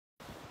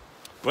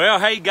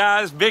Well, hey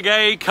guys, Big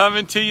A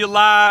coming to you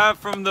live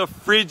from the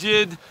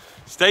frigid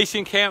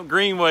Station Camp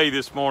Greenway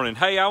this morning.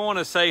 Hey, I want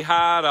to say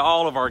hi to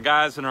all of our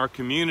guys in our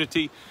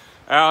community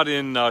out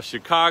in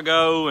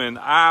Chicago and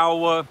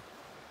Iowa.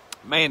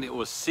 Man, it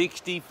was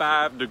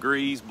 65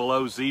 degrees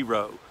below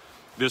zero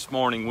this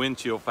morning, wind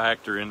chill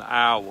factor in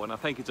Iowa, and I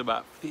think it's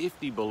about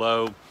 50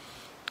 below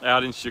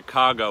out in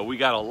Chicago. We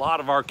got a lot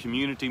of our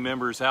community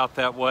members out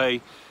that way.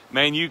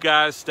 Man, you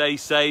guys stay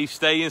safe,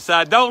 stay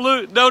inside.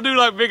 Don't do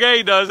like Big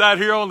A does out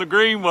here on the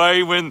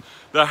Greenway when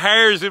the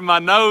hairs in my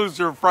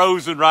nose are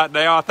frozen right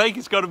now. I think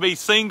it's going to be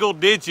single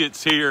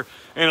digits here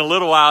in a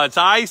little while. It's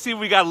icy.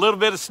 We got a little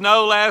bit of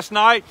snow last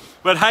night,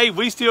 but hey,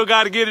 we still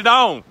got to get it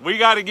on. We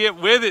got to get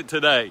with it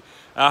today.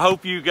 I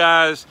hope you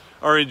guys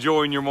are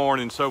enjoying your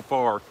morning so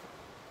far.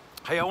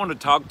 Hey, I want to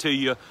talk to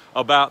you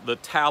about the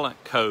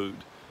Talent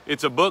Code.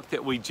 It's a book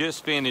that we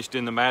just finished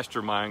in the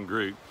mastermind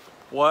group.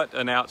 What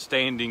an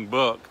outstanding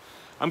book.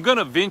 I'm going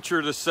to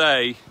venture to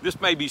say, this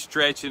may be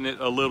stretching it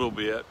a little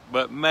bit,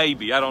 but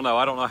maybe, I don't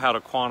know how to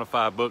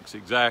quantify books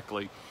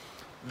exactly.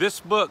 This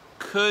book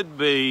could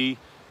be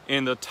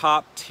in the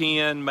top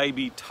 10,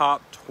 maybe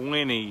top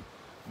 20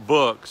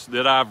 books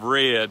that I've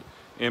read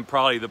in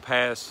probably the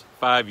past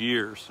 5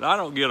 years. I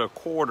don't get a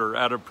quarter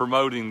out of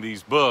promoting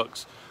these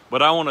books,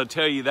 but I want to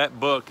tell you that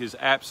book is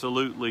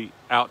absolutely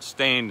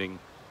outstanding.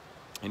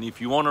 And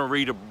if you want to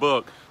read a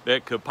book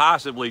that could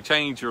possibly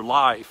change your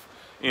life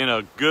in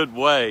a good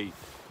way,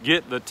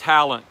 get the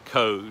Talent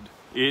Code.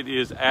 It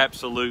is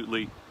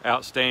absolutely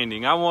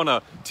outstanding. I want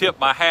to tip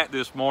my hat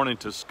this morning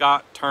to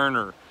Scott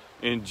Turner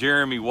and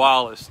Jeremy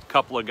Wallace, a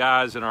couple of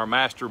guys in our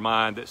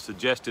mastermind that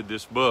suggested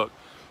this book.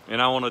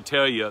 And I want to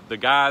tell you, the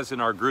guys in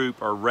our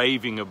group are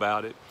raving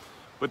about it.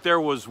 But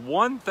there was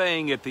one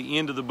thing at the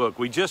end of the book.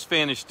 We just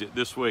finished it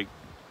this week.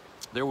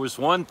 There was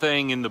one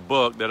thing in the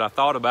book that I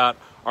thought about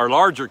our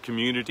larger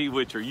community,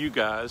 which are you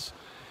guys,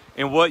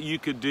 and what you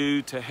could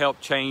do to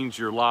help change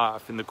your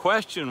life. And the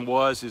question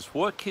was,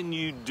 what can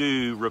you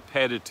do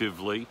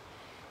repetitively,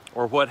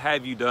 or what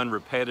have you done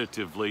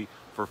repetitively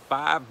for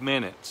 5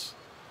 minutes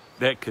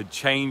that could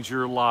change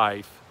your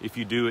life if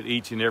you do it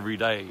each and every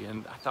day?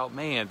 And I thought,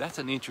 man, that's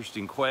an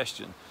interesting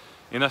question.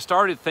 And I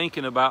started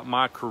thinking about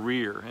my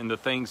career and the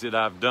things that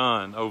I've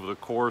done over the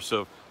course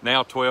of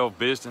now 12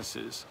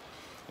 businesses.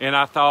 And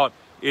I thought,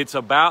 it's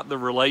about the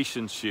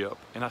relationship.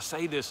 And I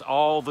say this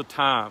all the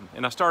time.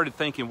 And I started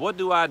thinking, what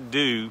do I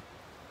do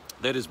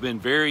that has been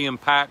very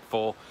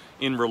impactful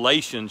in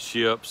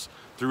relationships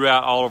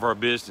throughout all of our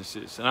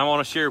businesses? And I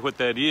want to share what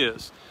that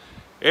is.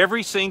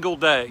 Every single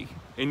day,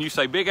 and you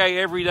say, Big A,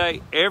 every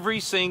day, every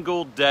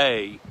single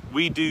day,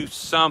 we do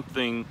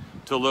something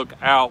to look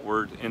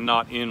outward and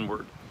not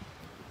inward.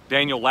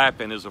 Daniel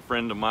Lappin is a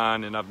friend of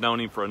mine, and I've known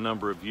him for a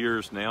number of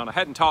years now, and I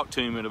hadn't talked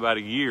to him in about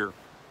a year.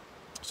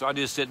 So I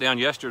just sat down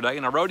yesterday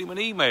and I wrote him an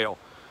email.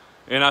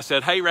 And I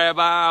said, hey,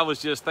 Rabbi, I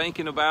was just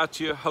thinking about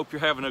you. Hope you're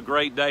having a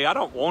great day. I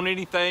don't want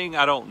anything.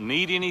 I don't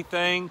need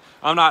anything.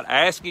 I'm not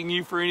asking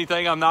you for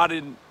anything. I'm not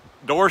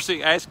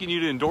asking you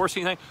to endorse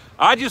anything.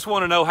 I just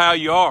want to know how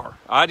you are.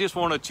 I just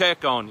want to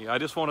check on you. I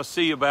just want to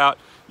see about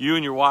you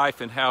and your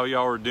wife and how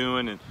y'all are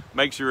doing and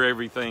make sure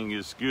everything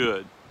is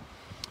good.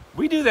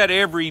 We do that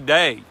every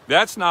day.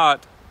 That's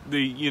not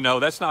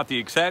the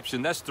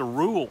exception. That's the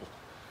rule.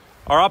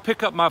 Or I'll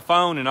pick up my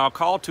phone and I'll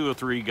call 2 or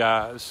 3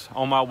 guys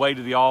on my way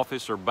to the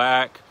office or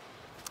back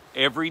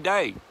every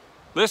day.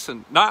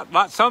 Listen,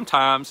 not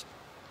sometimes,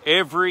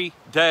 every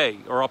day.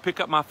 Or I'll pick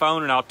up my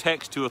phone and I'll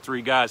text 2 or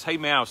 3 guys. Hey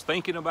man, I was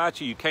thinking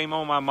about you. You came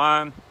on my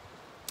mind.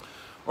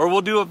 Or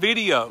we'll do a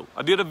video.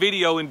 I did a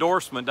video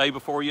endorsement day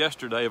before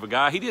yesterday of a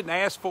guy. He didn't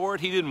ask for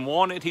it. He didn't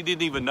want it. He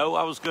didn't even know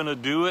I was going to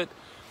do it.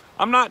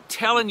 I'm not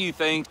telling you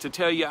things to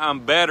tell you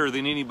I'm better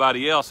than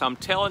anybody else. I'm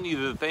telling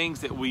you the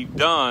things that we've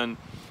done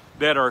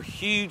that are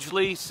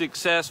hugely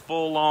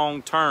successful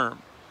long term.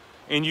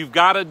 And you've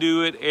got to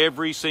do it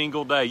every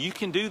single day. You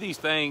can do these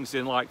things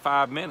in like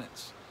 5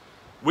 minutes.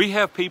 We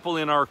have people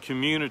in our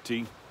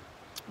community.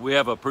 We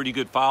have a pretty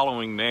good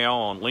following now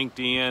on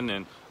LinkedIn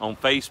and on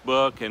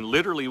Facebook, and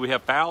literally we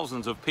have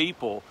thousands of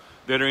people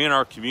that are in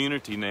our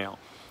community now.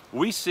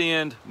 We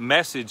send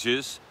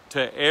messages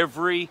to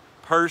every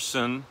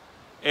person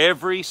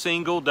every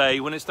single day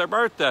when it's their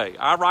birthday.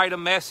 I write a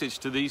message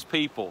to these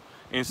people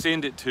and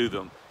send it to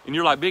them. And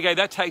you're like, Big A,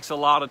 that takes a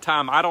lot of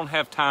time. I don't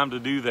have time to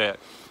do that.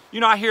 You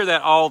know, I hear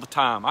that all the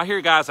time. I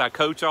hear guys I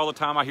coach all the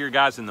time. I hear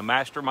guys in the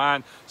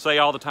mastermind say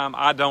all the time,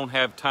 I don't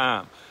have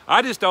time.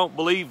 I just don't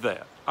believe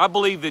that. I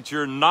believe that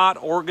you're not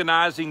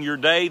organizing your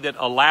day that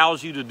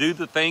allows you to do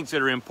the things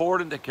that are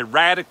important, that can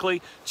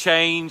radically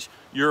change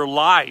your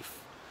life.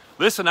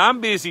 Listen, I'm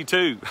busy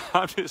too.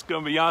 I'm just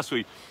going to be honest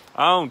with you.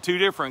 I own 2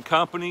 different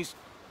companies.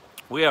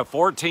 We have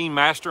 14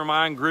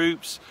 mastermind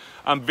groups.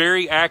 I'm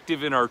very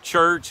active in our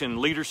church and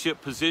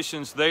leadership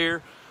positions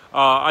there.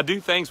 I do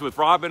things with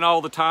Robin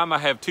all the time. I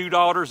have 2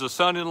 daughters, a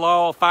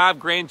son-in-law, 5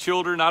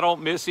 grandchildren. I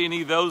don't miss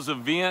any of those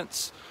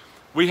events.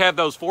 We have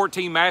those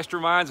 14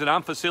 masterminds, and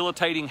I'm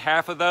facilitating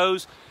half of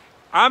those.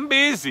 I'm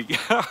busy.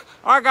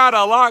 I got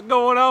a lot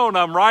going on.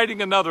 I'm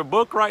writing another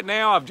book right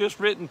now. I've just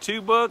written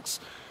 2 books.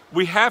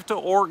 We have to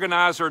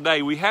organize our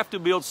day. We have to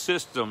build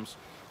systems.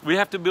 We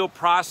have to build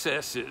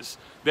processes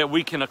that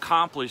we can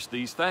accomplish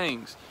these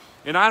things.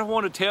 And I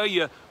want to tell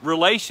you,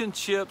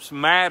 relationships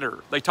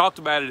matter. They talked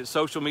about it at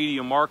Social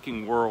Media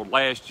Marketing World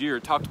last year.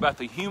 It talked about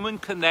the human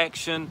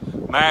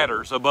connection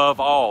matters above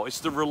all.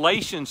 It's the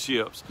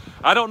relationships.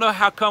 I don't know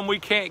how come we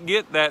can't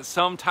get that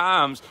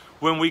sometimes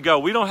when we go.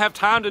 We don't have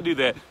time to do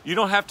that. You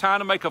don't have time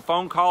to make a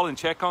phone call and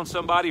check on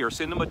somebody or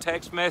send them a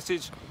text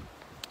message,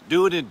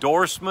 do an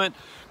endorsement,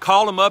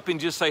 call them up and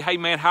just say, hey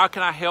man, how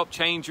can I help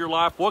change your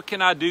life? What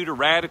can I do to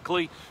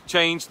radically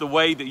change the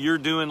way that you're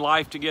doing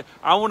life together?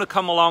 I want to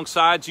come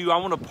alongside you. I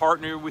want to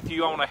partner with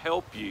you. I want to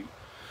help you.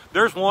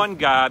 There's one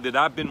guy that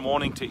I've been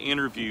wanting to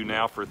interview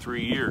now for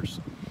 3 years.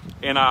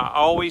 And I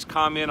always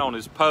comment on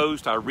his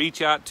post. I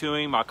reach out to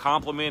him. I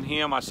compliment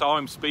him. I saw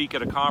him speak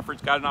at a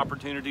conference, got an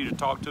opportunity to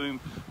talk to him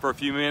for a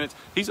few minutes.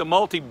 He's a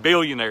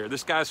multi-billionaire.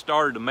 This guy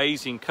started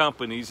amazing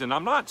companies, and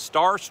I'm not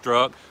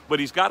starstruck, but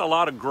he's got a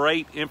lot of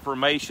great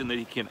information that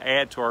he can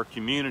add to our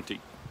community.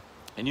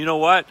 And you know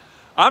what?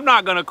 I'm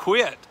not going to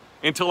quit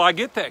until I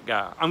get that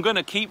guy. I'm going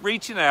to keep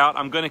reaching out.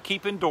 I'm going to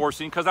keep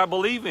endorsing because I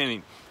believe in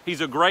him. He's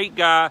a great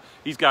guy.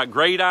 He's got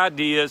great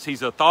ideas.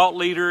 He's a thought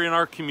leader in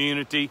our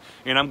community.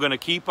 And I'm going to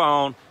keep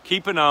on,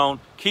 keeping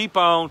on, keep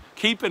on,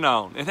 keeping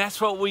on. And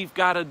that's what we've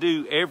got to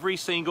do every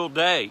single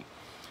day.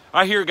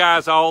 I hear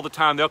guys all the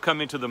time, they'll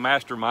come into the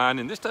mastermind,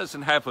 and this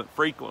doesn't happen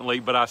frequently,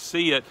 but I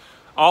see it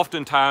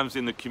oftentimes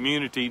in the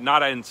community,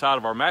 not inside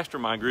of our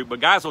mastermind group, but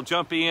guys will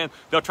jump in,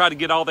 they'll try to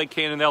get all they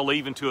can, and they'll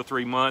leave in 2 or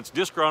 3 months,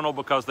 disgruntled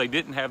because they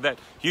didn't have that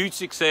huge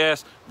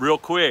success real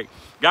quick.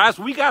 Guys,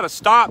 we got to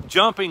stop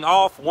jumping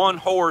off one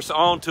horse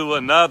onto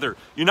another.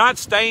 You're not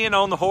staying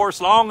on the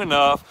horse long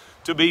enough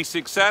to be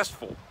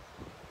successful.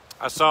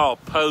 I saw a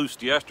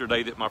post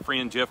yesterday that my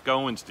friend Jeff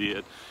Goins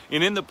did.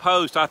 And in the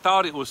post, I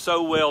thought it was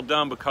so well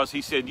done because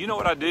he said, you know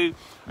what I do?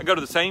 I go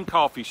to the same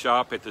coffee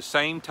shop at the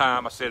same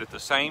time. I sit at the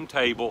same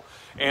table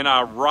and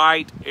I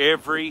write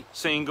every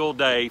single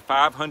day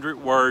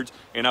 500 words.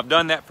 And I've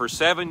done that for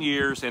 7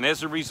 years. And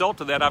as a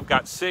result of that, I've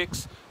got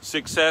 6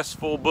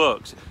 successful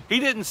books. He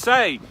didn't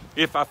say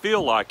if I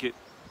feel like it.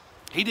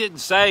 He didn't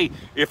say,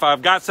 if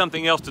I've got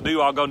something else to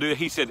do, I'll go do it.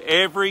 He said,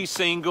 every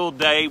single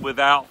day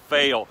without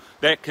fail.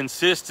 That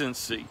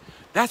consistency.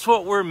 That's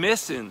what we're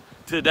missing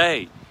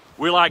today.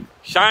 We're like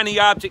shiny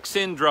object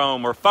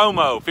syndrome or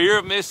FOMO, fear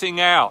of missing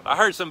out. I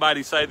heard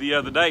somebody say the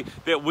other day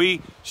that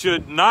we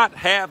should not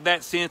have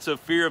that sense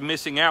of fear of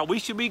missing out. We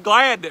should be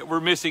glad that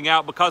we're missing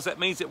out because that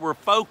means that we're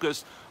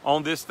focused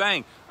on this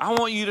thing. I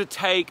want you to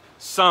take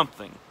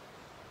something.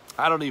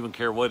 I don't even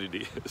care what it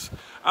is.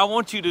 I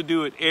want you to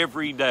do it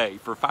every day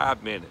for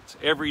 5 minutes,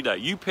 every day.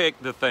 You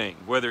pick the thing,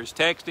 whether it's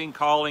texting,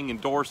 calling,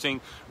 endorsing,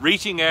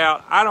 reaching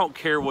out, I don't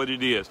care what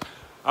it is.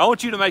 I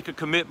want you to make a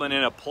commitment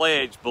and a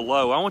pledge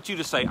below. I want you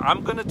to say,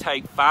 I'm going to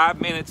take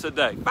 5 minutes a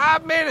day.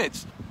 5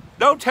 minutes!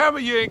 Don't tell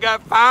me you ain't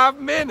got 5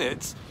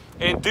 minutes.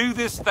 And do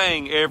this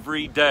thing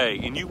every day.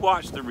 And you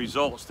watch the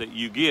results that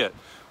you get.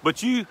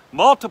 But you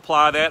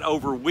multiply that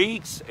over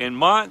weeks and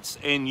months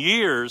and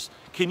years.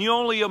 Can you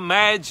only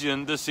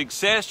imagine the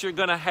success you're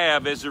going to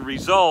have as a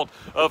result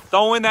of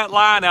throwing that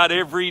line out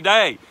every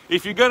day?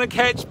 If you're going to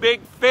catch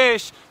big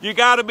fish, you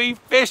got to be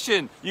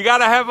fishing. You got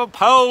to have a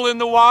pole in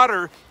the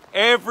water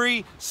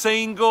every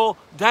single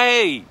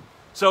day.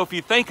 So if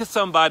you think of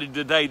somebody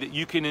today that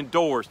you can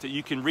endorse, that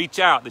you can reach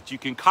out, that you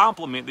can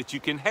compliment, that you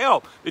can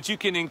help, that you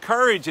can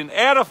encourage and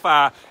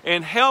edify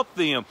and help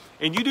them,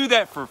 and you do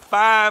that for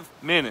 5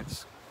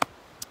 minutes,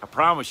 I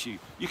promise you,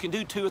 you can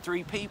do 2 or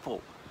 3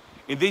 people.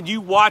 And then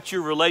you watch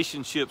your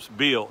relationships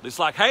build. It's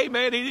like, hey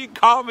man, he didn't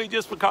call me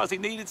just because he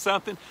needed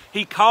something.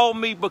 He called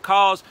me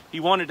because he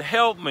wanted to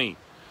help me.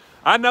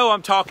 I know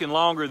I'm talking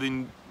longer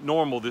than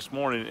normal this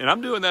morning, and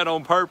I'm doing that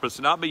on purpose,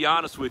 and I'll be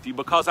honest with you,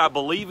 because I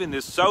believe in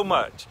this so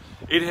much.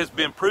 It has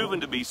been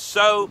proven to be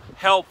so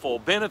helpful,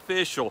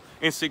 beneficial,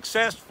 and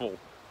successful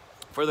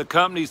for the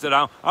companies that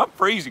I'm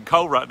freezing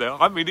cold right now.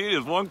 I mean, it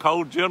is one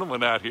cold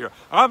gentleman out here.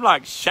 I'm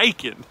like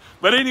shaking.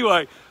 But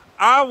anyway,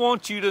 I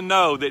want you to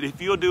know that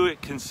if you'll do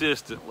it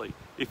consistently,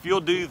 if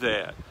you'll do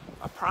that,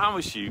 I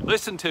promise you,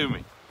 listen to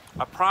me,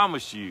 I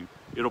promise you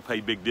it'll pay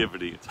big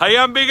dividends. Hey,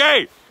 I'm Big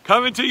A,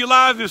 coming to you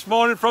live this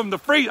morning from the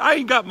freeze. I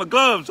ain't got my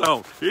gloves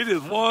on. It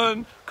is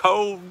one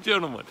cold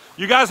gentleman.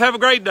 You guys have a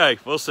great day.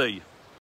 We'll see you.